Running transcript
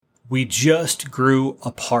We just grew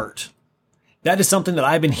apart. That is something that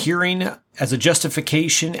I've been hearing as a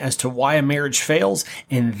justification as to why a marriage fails,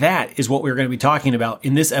 and that is what we're going to be talking about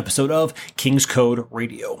in this episode of King's Code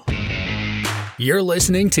Radio. You're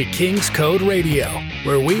listening to King's Code Radio,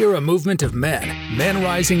 where we are a movement of men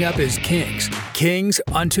rising up as kings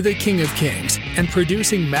unto the King of Kings, and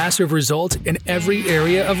producing massive results in every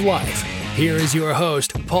area of life. Here is your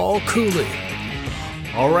host, Paul Cooley.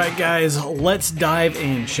 All right, guys, let's dive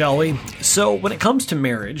in, shall we? So when it comes to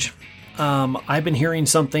marriage, I've been hearing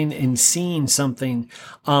something and seeing something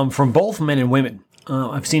from both men and women.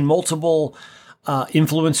 I've seen multiple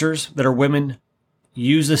influencers that are women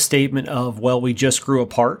use the statement of, well, we just grew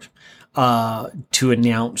apart to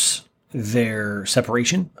announce their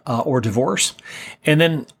separation or divorce. And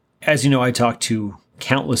then, as you know, I talk to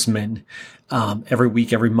countless men every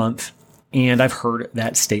week, every month, and I've heard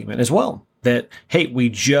that statement as well. That, hey, we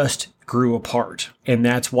just grew apart, and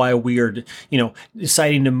that's why we are,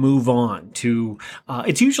 deciding to move on to,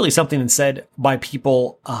 it's usually something that's said by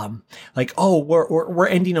people, like, oh, we're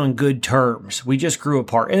ending on good terms. We just grew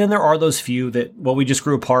apart. And then there are those few that, well, we just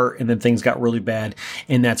grew apart and then things got really bad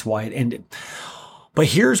and that's why it ended. But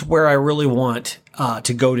here's where I really want,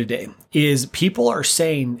 to go today is people are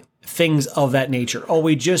saying things of that nature. Oh,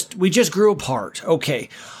 we just grew apart. Okay.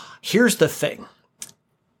 Here's the thing.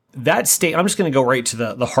 That state, I'm just going to go right to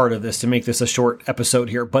the heart of this to make this a short episode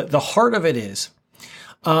here. But the heart of it is,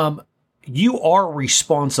 you are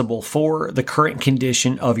responsible for the current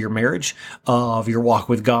condition of your marriage, of your walk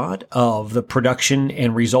with God, of the production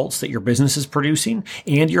and results that your business is producing,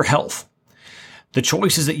 and your health. The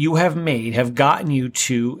choices that you have made have gotten you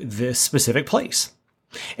to this specific place.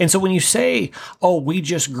 And so when you say, oh, we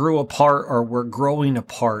just grew apart or we're growing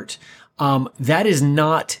apart, that is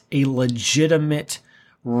not a legitimate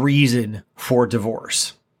reason for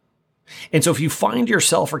divorce. And so if you find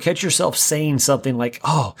yourself or catch yourself saying something like,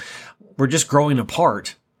 oh, we're just growing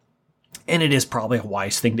apart, and it is probably a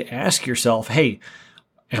wise thing to ask yourself, hey,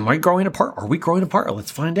 am I growing apart? Are we growing apart?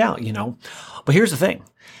 Let's find out, But here's the thing.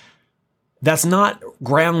 That's not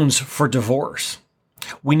grounds for divorce.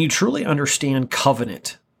 When you truly understand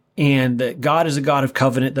covenant, and that God is a God of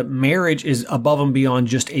covenant, that marriage is above and beyond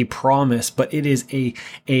just a promise, but it is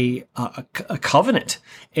a covenant,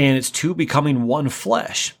 and it's two becoming one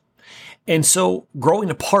flesh. And so growing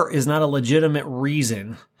apart is not a legitimate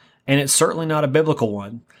reason, and it's certainly not a biblical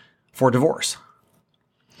one for divorce.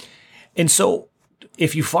 And so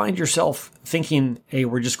if you find yourself thinking, hey,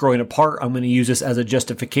 we're just growing apart, I'm going to use this as a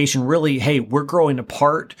justification. Really, hey, we're growing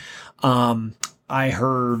apart. I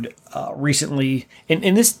heard recently,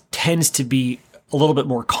 and this tends to be a little bit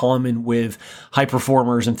more common with high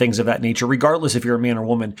performers and things of that nature, regardless if you're a man or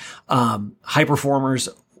woman. High performers,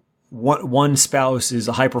 one spouse is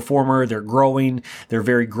a high performer. They're growing. They're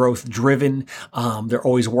very growth driven. They're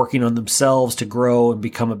always working on themselves to grow and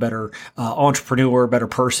become a better entrepreneur, better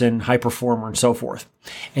person, high performer, and so forth.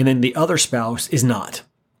 And then the other spouse is not.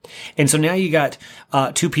 And so now you got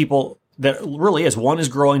two people that really is, one is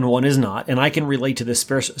growing, one is not. And I can relate to this,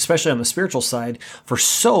 especially on the spiritual side, for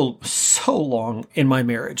so long in my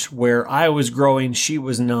marriage where I was growing, she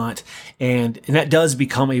was not. And that does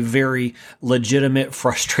become a very legitimate,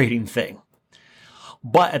 frustrating thing.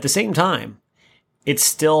 But at the same time, it's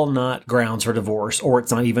still not grounds for divorce, or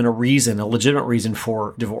it's not even a legitimate reason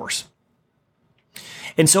for divorce.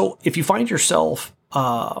 And so if you find yourself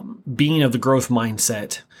being of the growth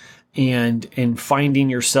mindset, and finding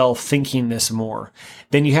yourself thinking this more,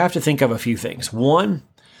 then you have to think of a few things. One,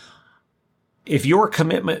 if your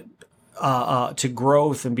commitment to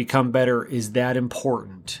growth and become better is that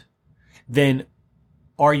important, then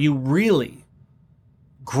are you really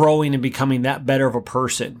growing and becoming that better of a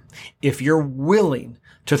person if you're willing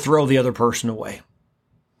to throw the other person away?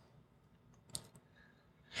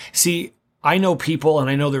 See, I know people, and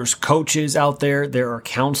I know there's coaches out there, there are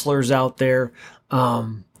counselors out there,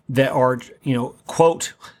 that are,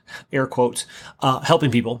 quote, air quotes,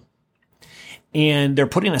 helping people. And they're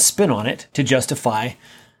putting a spin on it to justify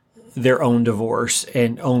their own divorce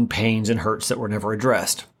and own pains and hurts that were never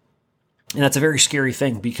addressed. And that's a very scary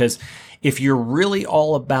thing, because if you're really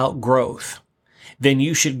all about growth, then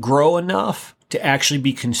you should grow enough to actually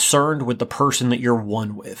be concerned with the person that you're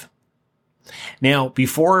one with. Now,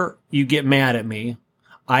 before you get mad at me,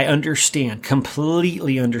 I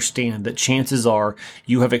completely understand that chances are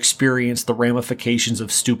you have experienced the ramifications of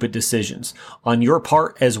stupid decisions on your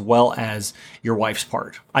part as well as your wife's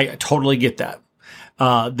part. I totally get that.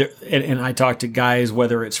 And I talk to guys,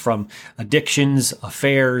 whether it's from addictions,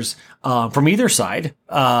 affairs, from either side,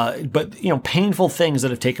 but painful things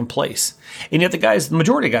that have taken place. And yet the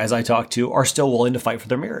majority of guys I talk to are still willing to fight for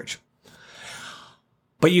their marriage.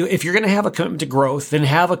 But if you're going to have a commitment to growth, then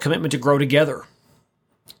have a commitment to grow together.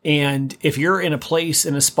 And if you're in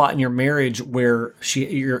a spot in your marriage where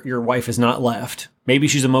your wife is not left, maybe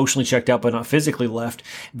she's emotionally checked out but not physically left,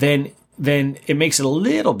 then it makes it a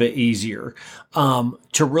little bit easier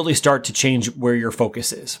to really start to change where your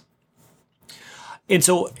focus is. And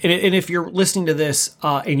so, and if you're listening to this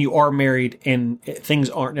and you are married and things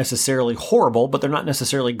aren't necessarily horrible, but they're not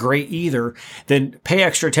necessarily great either, then pay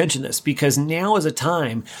extra attention to this, because now is a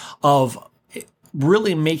time of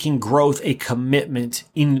really making growth a commitment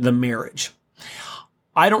in the marriage.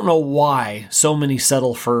 I don't know why so many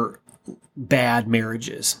settle for bad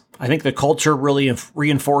marriages. I think the culture really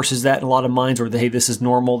reinforces that in a lot of minds, where hey, this is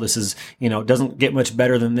normal. This is, doesn't get much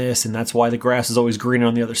better than this. And that's why the grass is always greener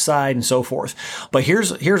on the other side and so forth. But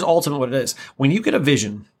here's ultimately what it is. When you get a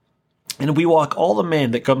vision, and we walk all the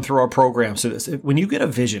men that come through our programs through this, when you get a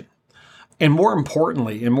vision, and more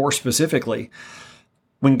importantly, and more specifically,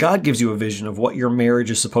 when God gives you a vision of what your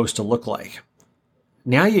marriage is supposed to look like,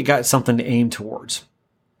 now you got something to aim towards.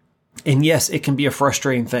 And yes, it can be a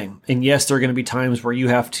frustrating thing. And yes, there are going to be times where you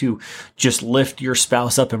have to just lift your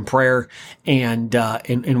spouse up in prayer and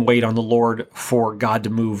wait on the Lord for God to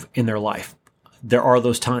move in their life. There are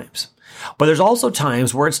those times. But there's also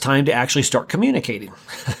times where it's time to actually start communicating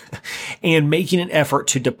and making an effort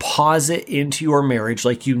to deposit into your marriage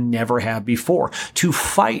like you never have before, to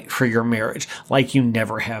fight for your marriage like you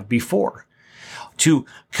never have before, to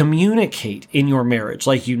communicate in your marriage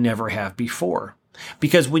like you never have before.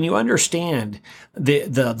 Because when you understand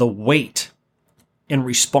the weight and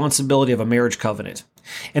responsibility of a marriage covenant,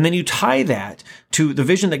 and then you tie that to the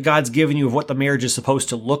vision that God's given you of what the marriage is supposed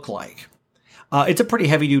to look like, it's a pretty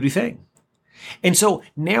heavy duty thing. And so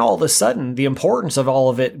now all of a sudden, the importance of all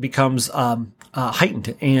of it becomes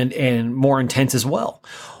heightened and more intense as well.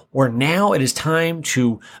 Where now it is time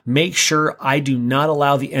to make sure I do not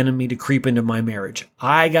allow the enemy to creep into my marriage.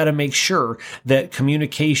 I got to make sure that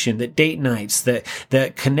communication, that date nights,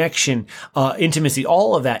 that connection, intimacy,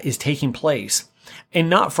 all of that is taking place. And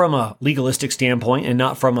not from a legalistic standpoint and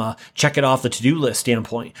not from a check it off the to-do list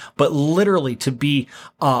standpoint, but literally to be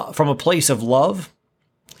from a place of love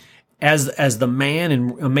as the man,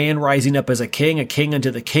 and a man rising up as a king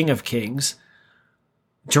unto the King of Kings,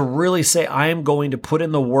 to really say, I am going to put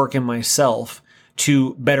in the work in myself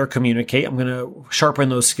to better communicate. I'm going to sharpen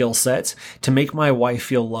those skill sets to make my wife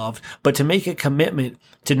feel loved, but to make a commitment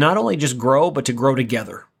to not only just grow, but to grow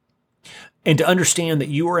together. And to understand that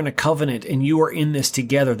you are in a covenant and you are in this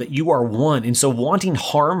together, that you are one. And so wanting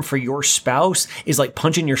harm for your spouse is like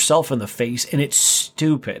punching yourself in the face, and it's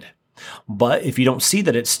stupid. But if you don't see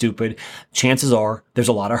that it's stupid, chances are there's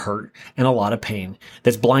a lot of hurt and a lot of pain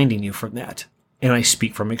that's blinding you from that. And I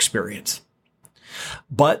speak from experience.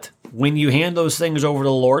 But when you hand those things over to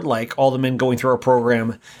the Lord, like all the men going through our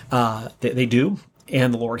program, they do,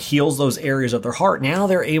 and the Lord heals those areas of their heart, now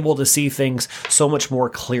they're able to see things so much more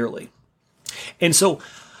clearly. And so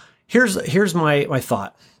here's my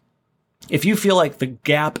thought. If you feel like the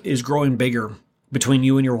gap is growing bigger between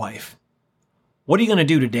you and your wife, what are you going to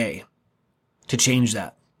do today to change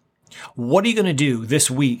that? What are you going to do this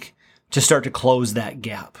week to start to close that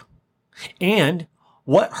gap? And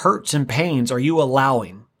what hurts and pains are you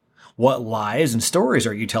allowing? What lies and stories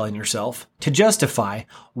are you telling yourself to justify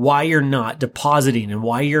why you're not depositing and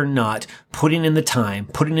why you're not putting in the time,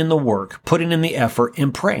 putting in the work, putting in the effort,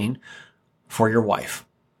 and praying for your wife?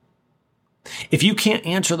 If you can't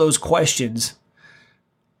answer those questions,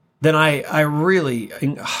 then I really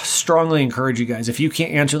strongly encourage you guys, if you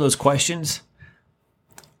can't answer those questions,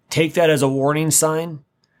 take that as a warning sign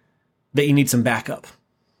that you need some backup,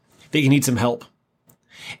 that you need some help.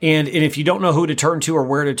 And if you don't know who to turn to or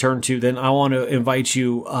where to turn to, then I want to invite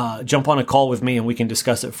you, jump on a call with me and we can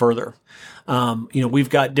discuss it further. We've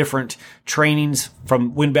got different trainings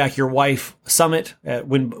from Win Back Your Wife Summit at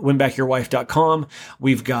winbackyourwife.com.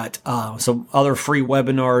 We've got some other free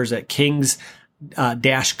webinars at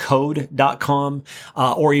kings-code.com,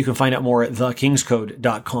 or you can find out more at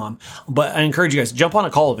thekingscode.com. But I encourage you guys, jump on a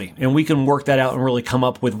call with me and we can work that out and really come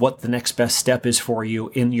up with what the next best step is for you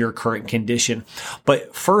in your current condition.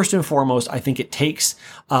 But first and foremost, I think it takes,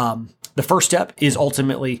 the first step is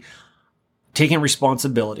ultimately taking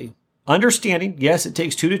responsibility. Understanding, yes, it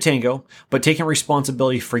takes two to tango, but taking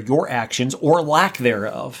responsibility for your actions or lack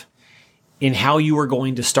thereof in how you are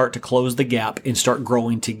going to start to close the gap and start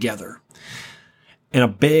growing together. And a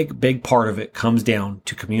big, big part of it comes down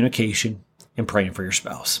to communication and praying for your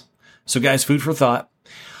spouse. So guys, food for thought.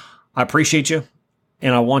 I appreciate you,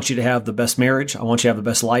 and I want you to have the best marriage. I want you to have the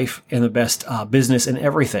best life and the best business and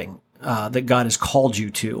everything that God has called you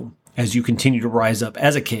to as you continue to rise up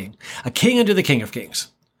as a king unto the King of Kings.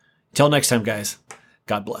 Until next time, guys,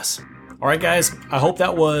 God bless. All right, guys, I hope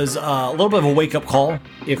that was a little bit of a wake-up call.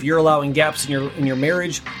 If you're allowing gaps in your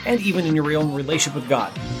marriage and even in your own relationship with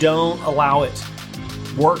God, don't allow it.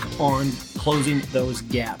 Work on closing those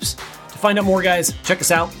gaps. To find out more, guys, check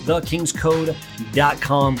us out,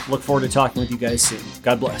 thekingscode.com. Look forward to talking with you guys soon.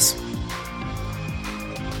 God bless.